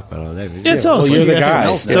could talk about it all day. Yeah, tell us. You're the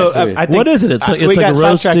guy. So I think what is it? It's like a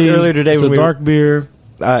roasty. Earlier today it's when a dark beer.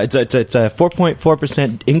 It's a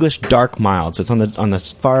 4.4% English dark mild. So it's on the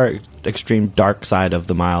far extreme dark side of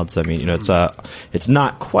the milds. I mean, it's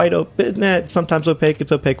not quite open. It's sometimes opaque.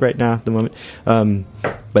 It's opaque right now at the moment.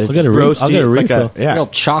 But it's roasty. I'll get a refill. Real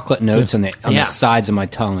chocolate notes on the sides of my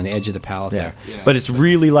tongue, on the edge of the palate there. Yeah. But it's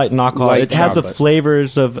really light in alcohol. Light it has chocolate. the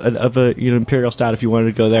flavors of a imperial stout if you wanted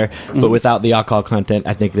to go there, but without the alcohol content.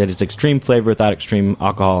 I think that it's extreme flavor without extreme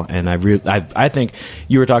alcohol, and I think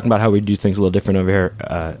you were talking about how we do things a little different over here.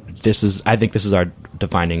 I think this is our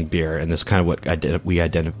defining beer, and this is kind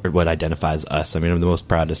of what identifies us. I mean, I'm the most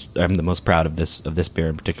proud of this beer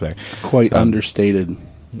in particular. It's quite understated.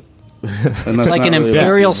 It's like an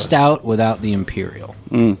imperial stout without the imperial.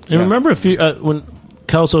 And remember, when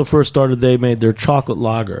Kelso first started, they made their chocolate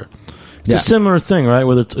lager. It's a similar thing, right?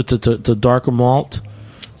 Whether it's a darker malt,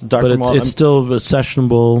 it's still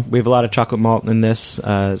sessionable. We have a lot of chocolate malt in this,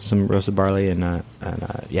 some roasted barley, and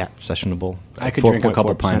sessionable. I could drink a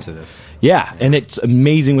couple pints of this. Yeah, and it's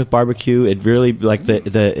amazing with barbecue. It really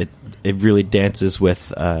it really dances with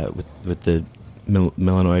the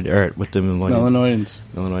melanoid or with the melanoidins.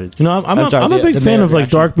 I'm a big fan of like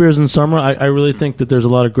dark beers in summer. I really think that there's a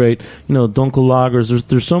lot of great dunkel lagers.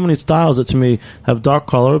 There's so many styles that to me have dark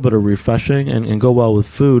color but are refreshing and go well with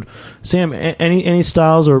food. Sam, any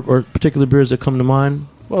styles or particular beers that come to mind?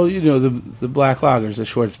 Well, the black lagers, the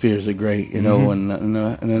Schwartz beers are great. And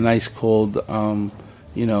a nice cold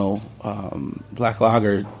black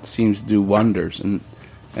lager seems to do wonders,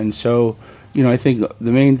 and so. I think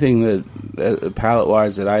the main thing that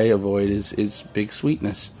palate-wise that I avoid is big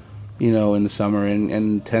sweetness, in the summer,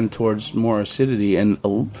 and tend towards more acidity. And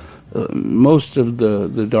most of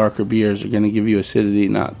the darker beers are going to give you acidity,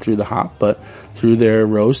 not through the hop, but through their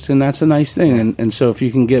roast, and that's a nice thing. And so if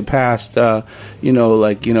you can get past,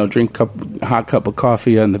 drink hot cup of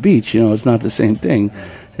coffee on the beach, it's not the same thing.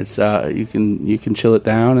 It's you can chill it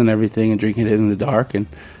down and everything and drink it in the dark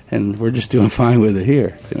and we're just doing fine with it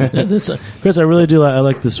here. Chris, I really do. I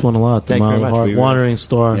like this one a lot. The Mile of Heart, Wandering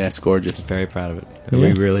Star. Yeah, it's gorgeous. Very proud of it. Yeah.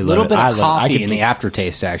 We really love it. A little bit of coffee in the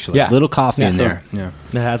aftertaste, actually. Yeah. A little coffee in there. Yeah.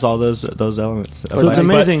 It has all those elements. So it's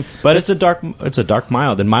amazing. But it's a dark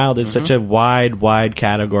mild, and mild is such a wide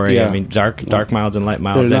category. Yeah. I mean, dark milds and light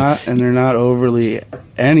milds. They're not overly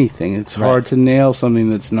anything. It's hard to nail something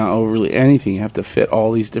that's not overly anything. You have to fit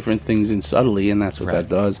all these different things in subtly, and that's what that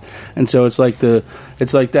does. And so it's like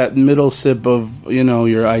that middle sip of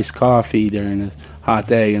your iced coffee during a hot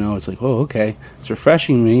day. It's like, oh, okay, it's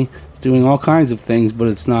refreshing me. It's doing all kinds of things, but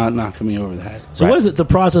it's not knocking me over the head. So what is it? The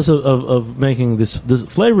process of making this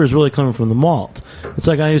flavor is really coming from the malt. It's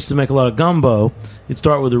like I used to make a lot of gumbo. You'd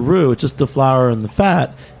start with a roux. It's just the flour and the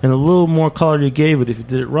fat, and a little more color you gave it. If you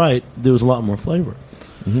did it right, there was a lot more flavor.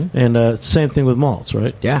 Mm-hmm. And it's the same thing with malts,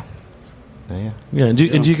 right? Yeah. And do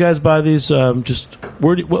you guys buy these? Just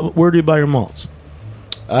where do you buy your malts?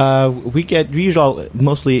 We use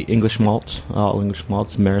mostly English malts, all English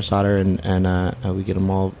malts, Maris Otter, and we get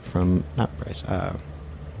them all from not Bryce,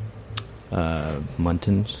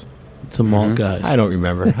 Muntins. Some malt guys. I don't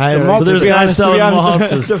remember. So there's guys selling malts.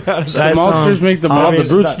 The maltsters make the malt. The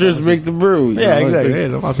brewsters make the brew. Yeah, exactly.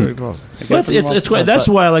 The maltsters make the malt. It's great. That's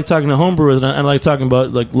why I like talking to homebrewers, and I like talking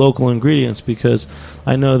about like local ingredients, because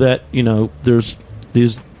I know that there's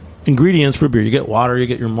these ingredients for beer. You get water, you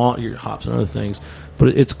get your malt, your hops, and other things.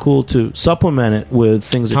 But it's cool to supplement it with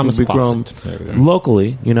things that can be grown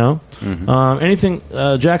locally, Mm-hmm. Anything,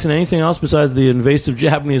 Jackson, anything else besides the invasive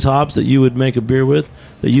Japanese hops that you would make a beer with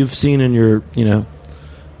that you've seen in your,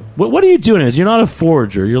 What are you doing? You're not a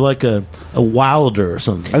forager. You're like a wilder or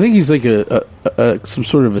something. I think he's like a some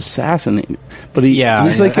sort of assassin, but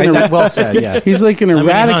he's like well said. Yeah, he's like an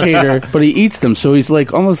eradicator, but he eats them. So he's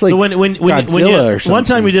like almost like Godzilla or something. One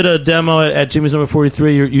time we did a demo at Jimmy's number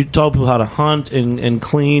 43. You taught people how to hunt and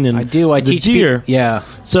clean and I teach deer. Yeah.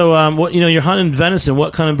 So you're hunting venison.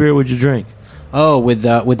 What kind of beer would you drink? Oh, with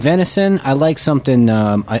venison, I like something.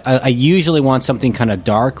 I usually want something kind of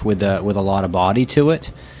dark with a lot of body to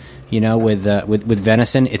it. With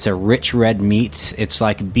venison, it's a rich red meat. It's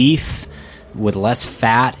like beef with less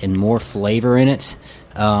fat and more flavor in it.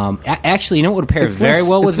 Actually, you know what would pair very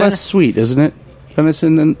well with venison? It's less sweet, isn't it?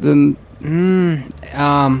 Venison than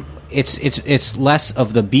It's less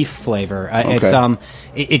of the beef flavor. Okay.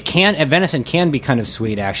 Venison can be kind of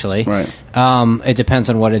sweet, actually. Right. It depends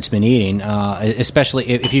on what it's been eating, especially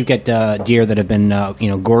if you get deer that have been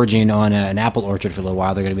gorging on an apple orchard for a little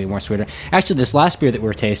while. They're going to be more sweeter. Actually, this last beer that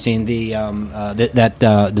we're tasting, the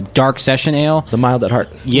dark session ale, The Mild at Heart.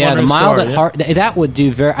 yeah, the mild at heart, that would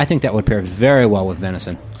do I think that would pair very well with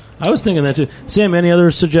venison. I was thinking that too. Sam, any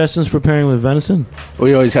other suggestions for pairing with venison?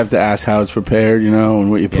 We always have to ask how it's prepared,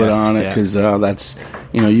 and what you put on it, because that's,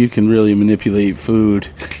 you can really manipulate food.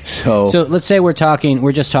 So let's say we're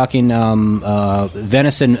just talking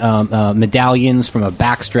venison medallions from a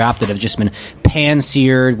backstrap that have just been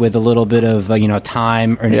pan-seared with a little bit of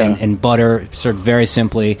thyme and butter, served very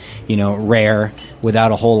simply, rare,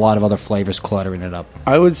 without a whole lot of other flavors cluttering it up.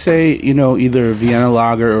 I would say, either Vienna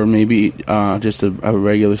lager or maybe just a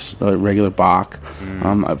regular Bock.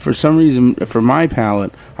 For some reason, for my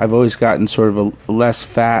palate, I've always gotten sort of a less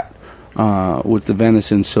fat with the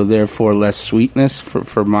venison, so therefore less sweetness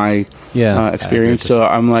for my experience. So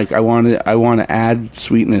I'm like, I want to add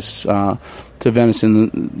sweetness to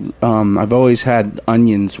venison. I've always had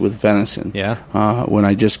onions with venison. When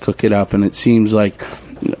I just cook it up, and it seems like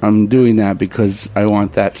I'm doing that because I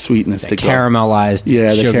want that sweetness to caramelized. The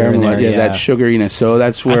caramelized, that sugariness. So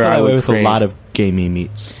that's where I would with crave. a lot of gamey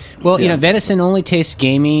meats. Well, venison only tastes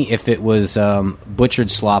gamey if it was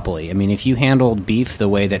butchered sloppily. I mean, if you handled beef the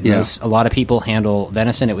way that a lot of people handle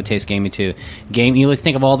venison, it would taste gamey too. You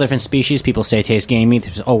think of all different species. People say taste gamey.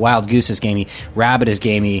 Wild goose is gamey. Rabbit is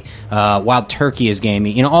gamey. Wild turkey is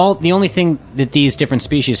gamey. The only thing that these different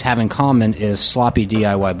species have in common is sloppy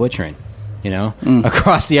DIY butchering.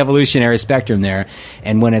 Across the evolutionary spectrum there,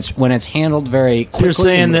 and when it's handled very quickly. So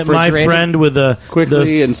you're saying that my friend with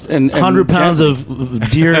quickly and 100 pounds of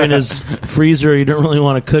deer in his freezer, you don't really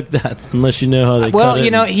want to cook that unless you know how they. Well, cut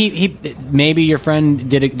it. he maybe your friend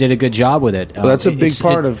did a good job with it. Well, that's a big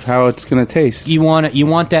part of how it's going to taste. You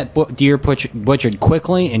want that deer butchered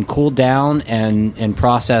quickly and cooled down and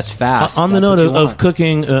processed fast. On the note of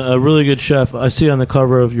cooking, a really good chef I see on the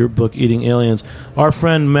cover of your book, Eating Aliens, our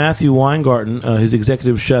friend Matthew Weingarten. He's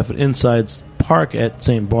executive chef at Inside's Park at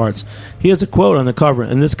St. Bart's. He has a quote on the cover,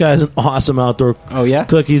 and this guy's an awesome outdoor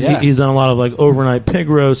cook. He's done a lot of overnight pig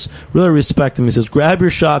roasts. Really respect him. He says, grab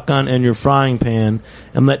your shotgun and your frying pan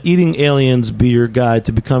and let Eating Aliens be your guide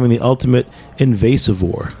to becoming the ultimate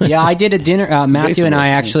invasivore. Yeah, I did a dinner. Matthew and I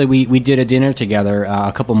actually we did a dinner together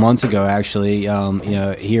a couple months ago. Actually,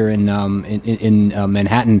 here in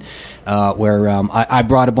Manhattan, where I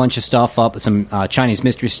brought a bunch of stuff up, some Chinese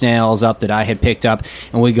mystery snails up that I had picked up,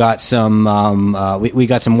 and we got some we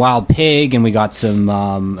got some wild pig, and we got some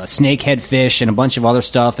snakehead fish, and a bunch of other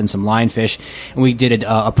stuff, and some lionfish, and we did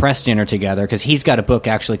a press dinner together because he's got a book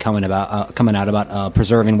actually coming out about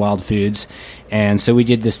preserving wild foods, and so we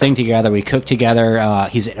did this thing together. We cooked together.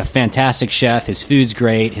 He's a fantastic chef. His food's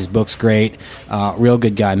great. His book's great. Real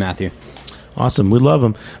good guy, Matthew. Awesome. We love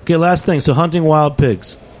him. Okay, last thing. So hunting wild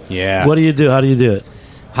pigs. Yeah. What do you do? How do you do it?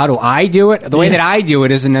 How do I do it? The way that I do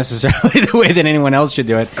it isn't necessarily the way that anyone else should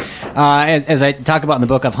do it. As I talk about in the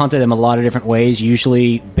book, I've hunted them a lot of different ways,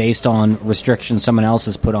 usually based on restrictions someone else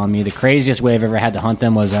has put on me. The craziest way I've ever had to hunt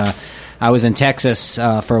them was I was in Texas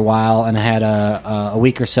for a while, and I had a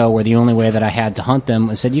week or so where the only way that I had to hunt them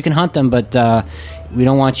was said, you can hunt them, but we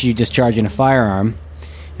don't want you discharging a firearm.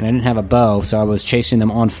 And I didn't have a bow, so I was chasing them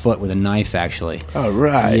on foot with a knife, actually. Oh,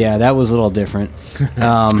 right. Yeah, that was a little different.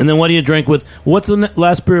 And then what do you drink with? What's the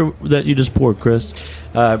last beer that you just poured, Chris?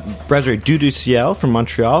 Brasserie du Ciel from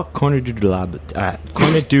Montreal. Corne du Diable.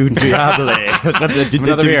 Corne du Diable.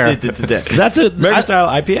 Another beer. That's a American-style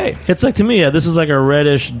IPA. It's like, to me, this is like a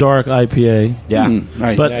reddish, dark IPA. Yeah.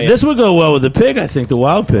 Nice. But this would go well with the pig, I think, the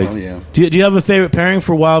wild pig. Oh, yeah. Do you have a favorite pairing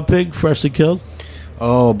for wild pig, freshly killed?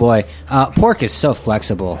 Oh boy, pork is so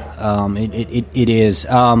flexible. It is.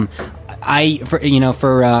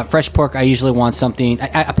 For fresh pork, I usually want something.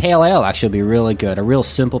 A pale ale actually would be really good. A real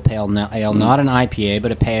simple pale ale, not an IPA,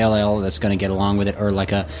 but a pale ale that's going to get along with it, or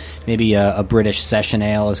like maybe a British session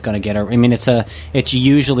ale is going to get. It's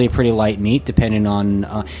usually pretty light meat, depending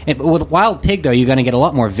on. With wild pig, though, you're going to get a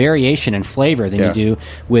lot more variation in flavor than you do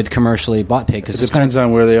with commercially bought pig, because it depends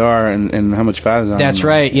on where they are and how much fat is on them. That's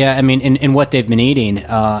right. Yeah, I mean, in what they've been eating.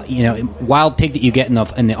 Wild pig that you get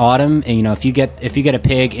in the autumn, and if you get a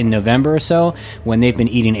pig in November or so, when they've been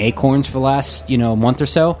eating acorns for the last month or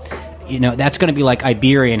so, that's going to be like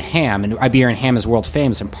Iberian ham, and Iberian ham is world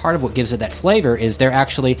famous. And part of what gives it that flavor is they're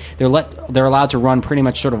allowed to run pretty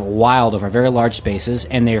much sort of wild over very large spaces,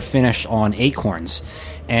 and they're finished on acorns,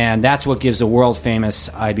 and that's what gives the world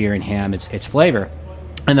famous Iberian ham its flavor.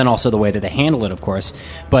 And then also the way that they handle it, of course.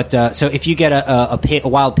 But so if you get a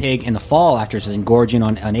wild pig in the fall after it's been gorging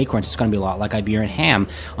on acorns, it's going to be a lot like Iberian ham.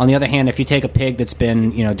 On the other hand, if you take a pig that's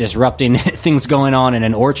been disrupting things going on in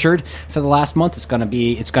an orchard for the last month, it's going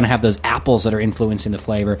to have those apples that are influencing the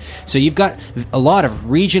flavor. So you've got a lot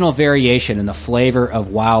of regional variation in the flavor of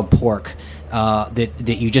wild pork. That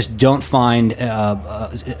you just don't find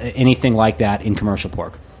anything like that in commercial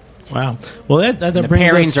pork. Wow. Well, that the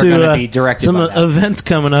brings pairings us are going to to be directed some by that. events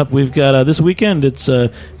coming up. We've got this weekend, it's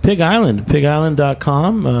Pig Island,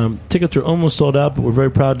 pigisland.com. Tickets are almost sold out, but we're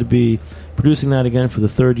very proud to be producing that again for the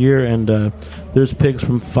third year. And there's pigs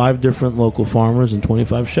from 5 different local farmers and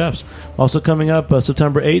 25 chefs. Also coming up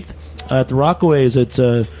September 8th at the Rockaways, it's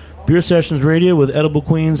Beer Sessions Radio with Edible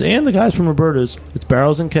Queens and the guys from Roberta's. It's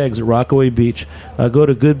Barrels and Kegs at Rockaway Beach. Go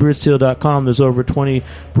to goodbeersteel.com. There's over 20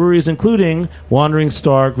 breweries, including Wandering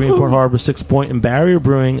Star, Greenport Harbor, Six Point, and Barrier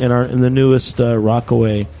Brewing in the newest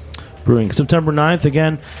Rockaway Brewing. September 9th,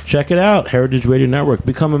 again, check it out, Heritage Radio Network.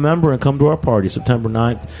 Become a member and come to our party September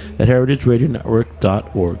 9th at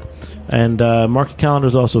heritageradionetwork.org. And mark your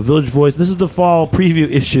calendars also. Village Voice. This is the fall preview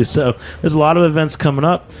issue, so there's a lot of events coming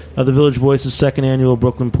up. The Village Voice's second annual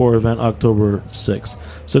Brooklyn Pour event, October 6th.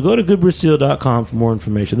 So go to goodbeersteel.com for more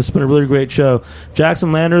information. This has been a really great show.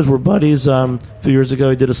 Jackson Landers were buddies a few years ago.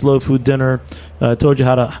 He did a slow food dinner. Told you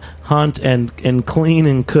how to hunt and clean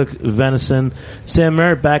and cook venison. Sam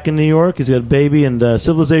Merritt back in New York. He's got a baby, and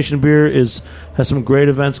Civilization Beer has some great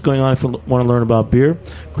events going on if you want to learn about beer.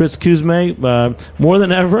 Chris Kuzme, more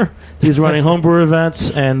than ever, he's running homebrew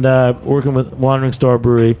events and working with Wandering Star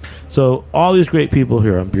Brewery. So all these great people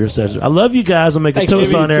here on Beer Sessions. I love you guys. I'll make a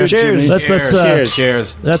toast on there. Cheers.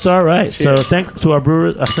 Cheers. That's all right. Cheers. So thanks to our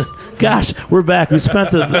brewer. Gosh, we're back. We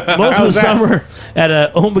spent most of the summer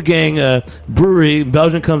at Ommegang Brewery.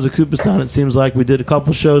 Belgium comes to Cooperstown, it seems like. We did a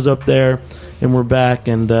couple shows up there, and we're back.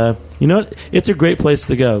 And you know what? It's a great place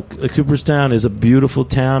to go. Cooperstown is a beautiful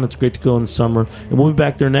town. It's great to go in the summer. And we'll be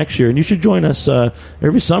back there next year. And you should join us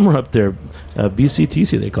every summer up there.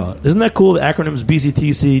 BCTC, they call it. Isn't that cool? The acronym is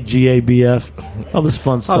BCTC, GABF. All this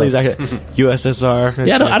fun stuff. All these USSR.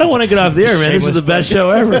 Yeah, I don't want to get off the air, man. This is the best show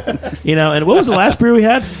ever. And what was the last beer we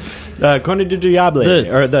had? Conde du Diable.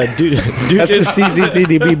 That's the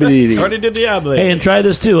CCTDB. Conde du Diable. Hey, and try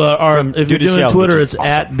this too. If you're doing Twitter, it's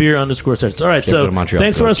awesome. At @beer_sessions. All right, so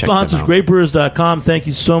thanks to our sponsors, greatbrewers.com. Thank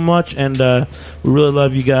you so much, and we really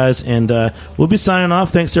love you guys. And we'll be signing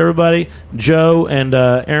off. Thanks to everybody, Joe and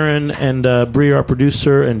Aaron and Bree, our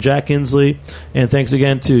producer, and Jack Inslee. And thanks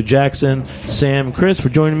again to Jackson, Sam, Chris for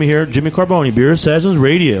joining me here. Jimmy Carboni, Beer Sessions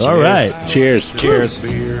Radio. Cheers. All right, cheers.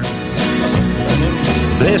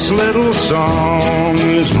 This little song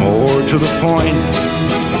is more to the point.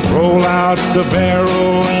 Roll out the barrel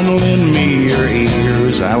and lend me your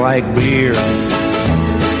ears. I like beer.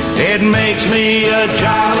 It makes me a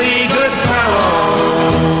jolly good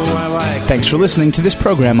fellow. Thanks for listening to this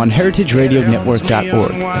program on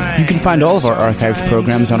heritageradionetwork.org. You can find all of our archived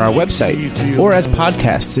programs on our website or as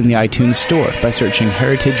podcasts in the iTunes Store by searching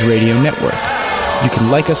Heritage Radio Network. You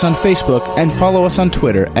can like us on Facebook and follow us on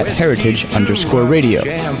Twitter at @heritage_radio.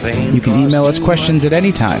 You can email us questions at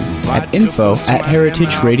any time at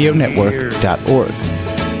info@heritageradionetwork.org.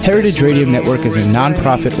 Heritage Radio Network is a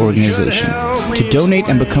non-profit organization. To donate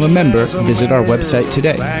and become a member, visit our website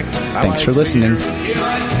today. Thanks for listening.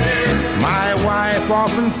 My wife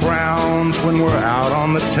often frowns when we're out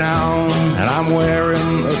on the town and I'm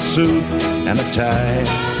wearing a suit and a tie.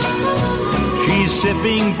 She's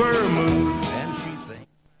sipping vermouth.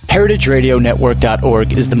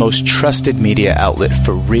 HeritageRadioNetwork.org is the most trusted media outlet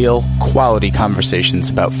for real, quality conversations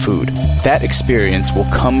about food. That experience will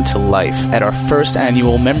come to life at our first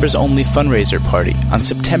annual members-only fundraiser party on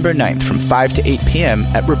September 9th from 5 to 8 p.m.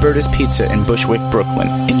 at Roberta's Pizza in Bushwick, Brooklyn.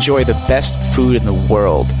 Enjoy the best food in the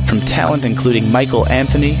world, from talent including Michael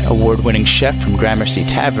Anthony, award-winning chef from Gramercy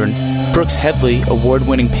Tavern, Brooks Headley,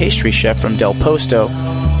 award-winning pastry chef from Del Posto,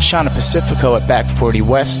 Shauna Pacifico at Back 40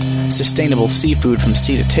 West, sustainable seafood from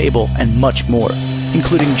Sea to Table, and much more,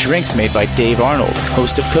 including drinks made by Dave Arnold,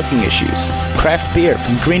 host of Cooking Issues, craft beer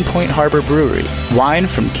from Greenpoint Harbor Brewery, wine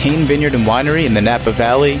from Cane Vineyard and Winery in the Napa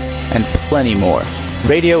Valley, and plenty more.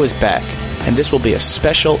 Radio is back, and this will be a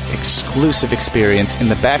special, exclusive experience in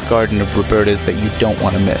the back garden of Roberta's that you don't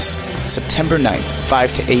want to miss. September 9th,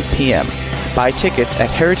 5 to 8 p.m. Buy tickets at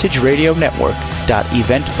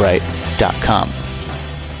heritageradionetwork.eventbrite.com.